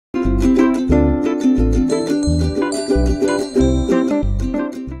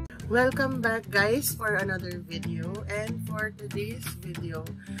Welcome back guys for another video, and for today's video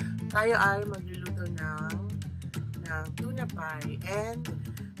tayo ay magluluto ng tuna pie. And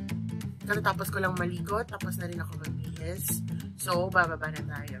katatapos ko lang maligo, tapos na rin ako magbihis, so bababa na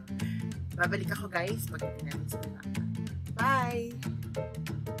tayo. Babalik ako guys pagdating natin sa baba. Bye!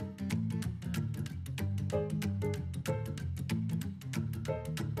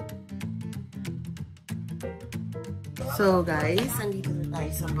 So guys, andito na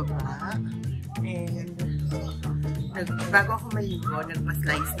tayo sa baba, and bago ako maligo,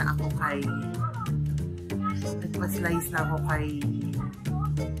 nagpa-slice na ako kay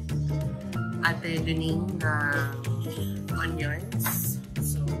Ate Duning ng onions.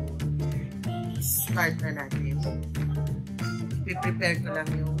 So start na natin. I-prepare ko lang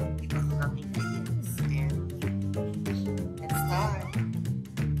yung iba ko lang ingredients, and let's start.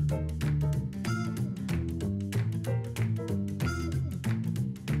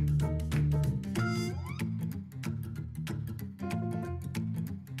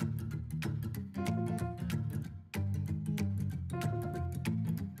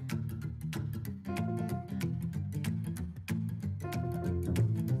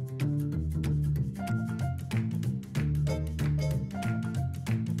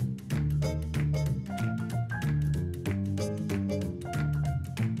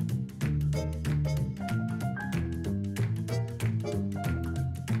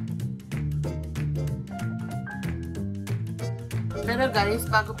 Pero guys,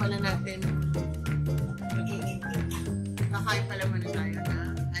 bago pala natin kakain pala muna tayo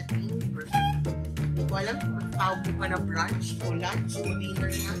na ating breakfast. Hindi ko alam kung tawag ko pa na brunch o lunch o dinner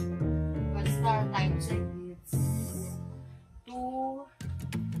na. Basta time check, it's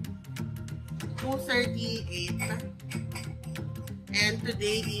 2:38 na. And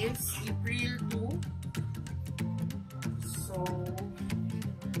today is April 2. So,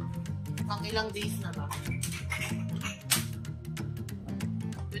 pang ilang days na ba?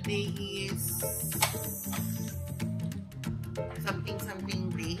 Today is something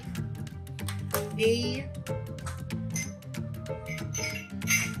day.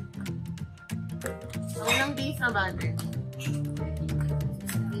 Ilang days na ba din?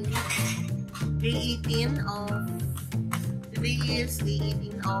 Day 18 of today is day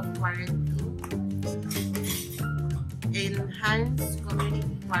 18 of quarantine. Enhanced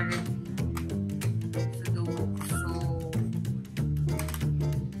community quarantine.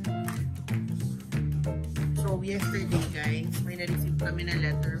 Yesterday guys, may na-receive kami na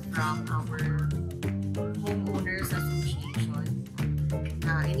letter from our homeowners association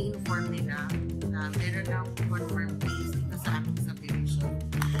na ini-inform nila na meron ng confirmed case dito sa aming subdivision.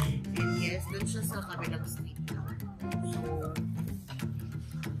 And yes, dun siya sa kabilang street na. So,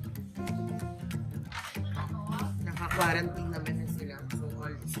 naka-quarantine naman na sila. So,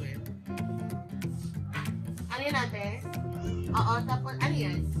 all is well. Ano yan natin? Oo, tapos, ano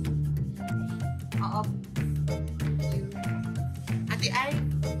yan? Oo. Ate ay,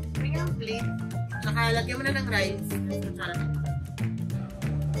 bring yung plate. Saka lagyan mo na ng rice.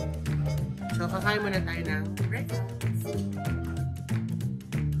 So, kakain muna tayo ng breakfast.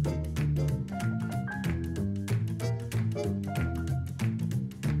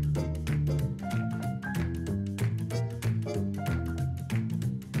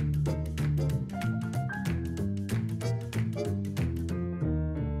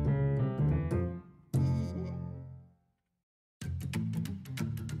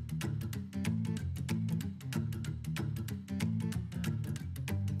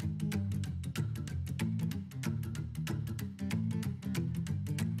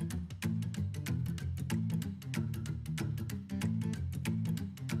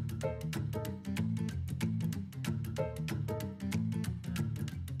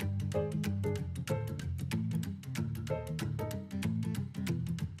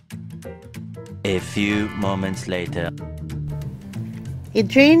 A few moments later.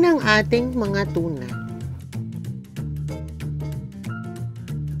 I-drain ang ating mga tuna.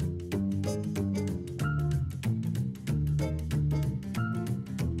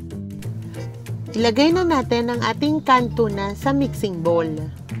 Ilagay na natin ang ating canned tuna sa mixing bowl.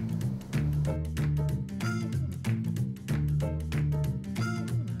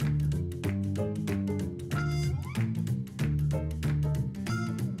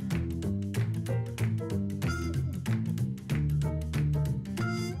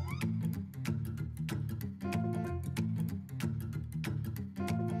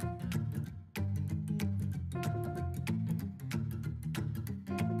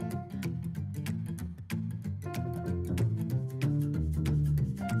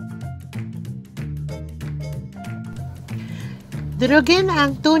 Durugin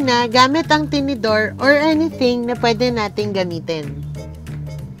ang tuna gamit ang tinidor or anything na pwede nating gamitin.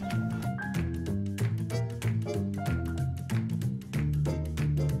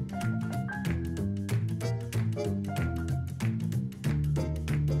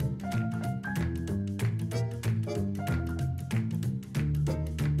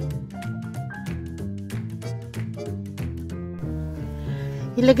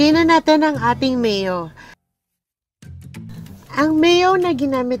 Ilagay na natin ang ating mayo. Ang mayo na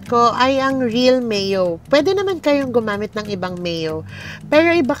ginamit ko ay ang real mayo. Pwede naman kayong gumamit ng ibang mayo.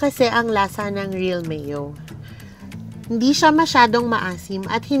 Pero iba kasi ang lasa ng real mayo. Hindi siya masyadong maasim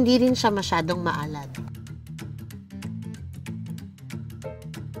at hindi rin siya masyadong maalat.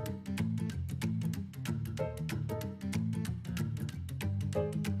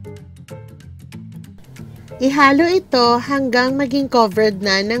 Ihalo ito hanggang maging covered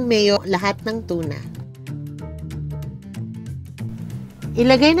na ng mayo lahat ng tuna.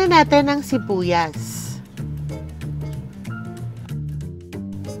 Ilagay na natin ang sibuyas.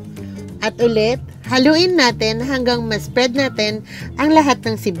 At ulit, haluin natin hanggang ma-spread natin ang lahat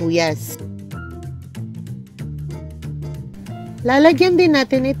ng sibuyas. Lalagyan din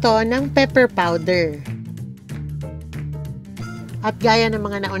natin ito ng pepper powder. At gaya ng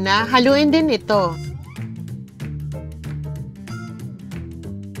mga nauna, haluin din ito.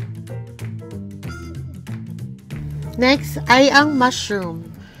 Next ay ang mushroom.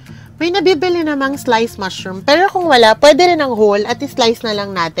 May nabibili namang sliced mushroom, pero kung wala, pwede rin ang whole at i-slice na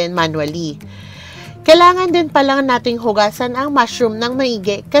lang natin manually. Kailangan din pala nating hugasan ang mushroom ng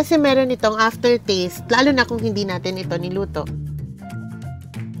maigi kasi meron itong aftertaste, lalo na kung hindi natin ito niluto.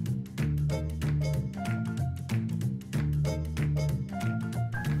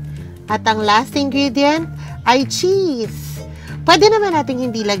 At ang last ingredient ay cheese. Pwede naman nating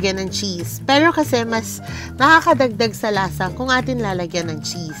hindi lagyan ng cheese, pero kasi mas nakakadagdag sa lasa kung atin lalagyan ng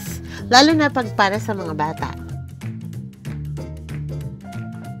cheese, lalo na pag para sa mga bata.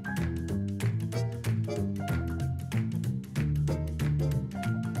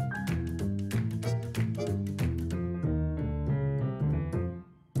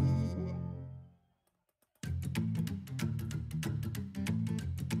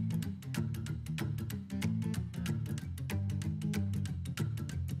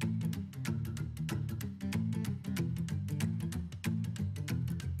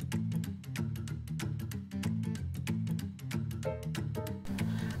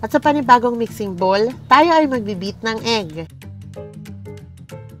 At sa panibagong mixing bowl, tayo ay magbi-beat ng egg.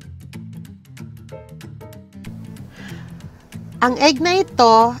 Ang egg na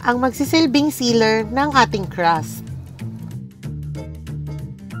ito ang magsisilbing sealer ng ating crust.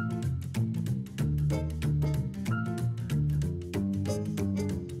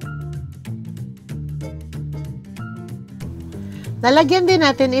 Lalagyan din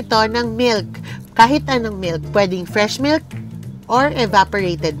natin ito ng milk. Kahit anong milk, pwedeng fresh milk or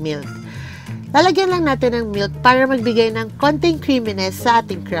evaporated milk. Lalagyan lang natin ng milk para magbigay ng konting creaminess sa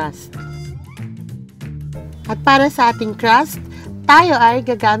ating crust. At para sa ating crust, tayo ay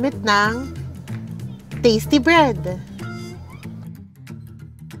gagamit ng tasty bread.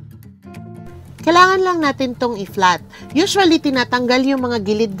 Kailangan lang natin tong i-flat. Usually, tinatanggal yung mga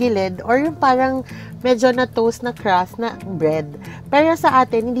gilid-gilid or yung parang medyo na-toast na crust na bread. Pero sa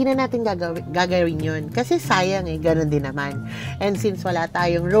atin, hindi na natin gagawin yun. Kasi sayang eh, ganun din naman. And since wala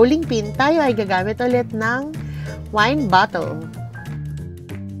tayong rolling pin, tayo ay gagamit ulit ng wine bottle.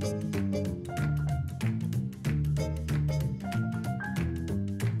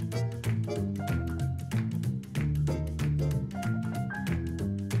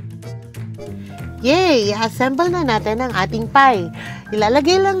 Yay! Assemble na natin ang ating pie.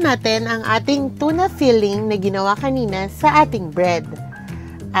 Ilalagay lang natin ang ating tuna filling na ginawa kanina sa ating bread.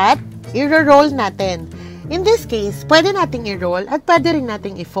 At i-roll natin. In this case, pwede nating i-roll at pwede rin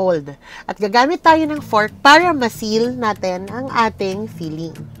nating i-fold. At gagamit tayo ng fork para ma-seal natin ang ating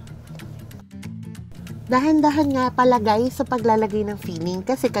filling. Dahan-dahan nga pala guys sa paglalagay ng filling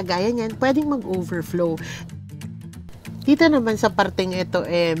kasi kagaya niyan pwedeng mag-overflow. Dito naman sa parteng ito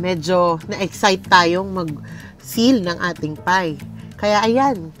medyo na-excite tayong mag-seal ng ating pie. Kaya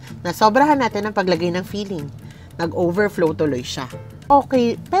ayan, nasobrahan natin ang paglagay ng filling. Nag-overflow tuloy siya.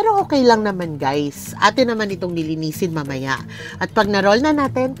 Okay, pero okay lang naman guys. Atin naman itong nilinisin mamaya. At pag na-roll na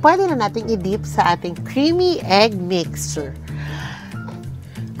natin, pwede na nating i-dip sa ating creamy egg mixture.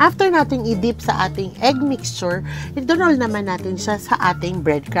 After nating i-dip sa ating egg mixture, i-roll naman natin siya sa ating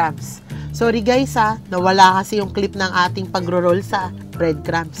breadcrumbs. Sorry guys nawala kasi yung clip ng ating pagro-roll sa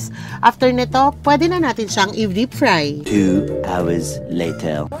breadcrumbs. After nito, pwede na natin siyang i-deep fry. 2 hours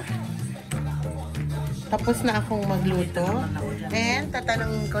later. Tapos na akong magluto. And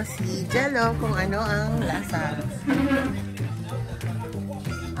tatanungin ko si Gale kung ano ang lasa.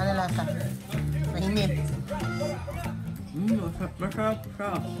 Ano lasa? Mainit. Masarap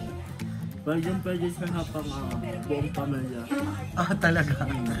siya. Pwede siya pang buong pamilya. Ah, talaga.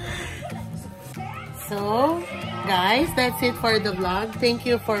 So, guys, that's it for the vlog. Thank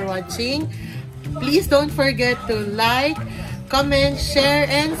you for watching. Please don't forget to like, comment, share,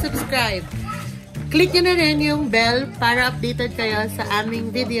 and subscribe. Click nyo na rin yung bell para updated kayo sa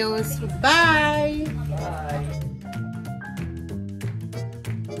aming videos. Bye!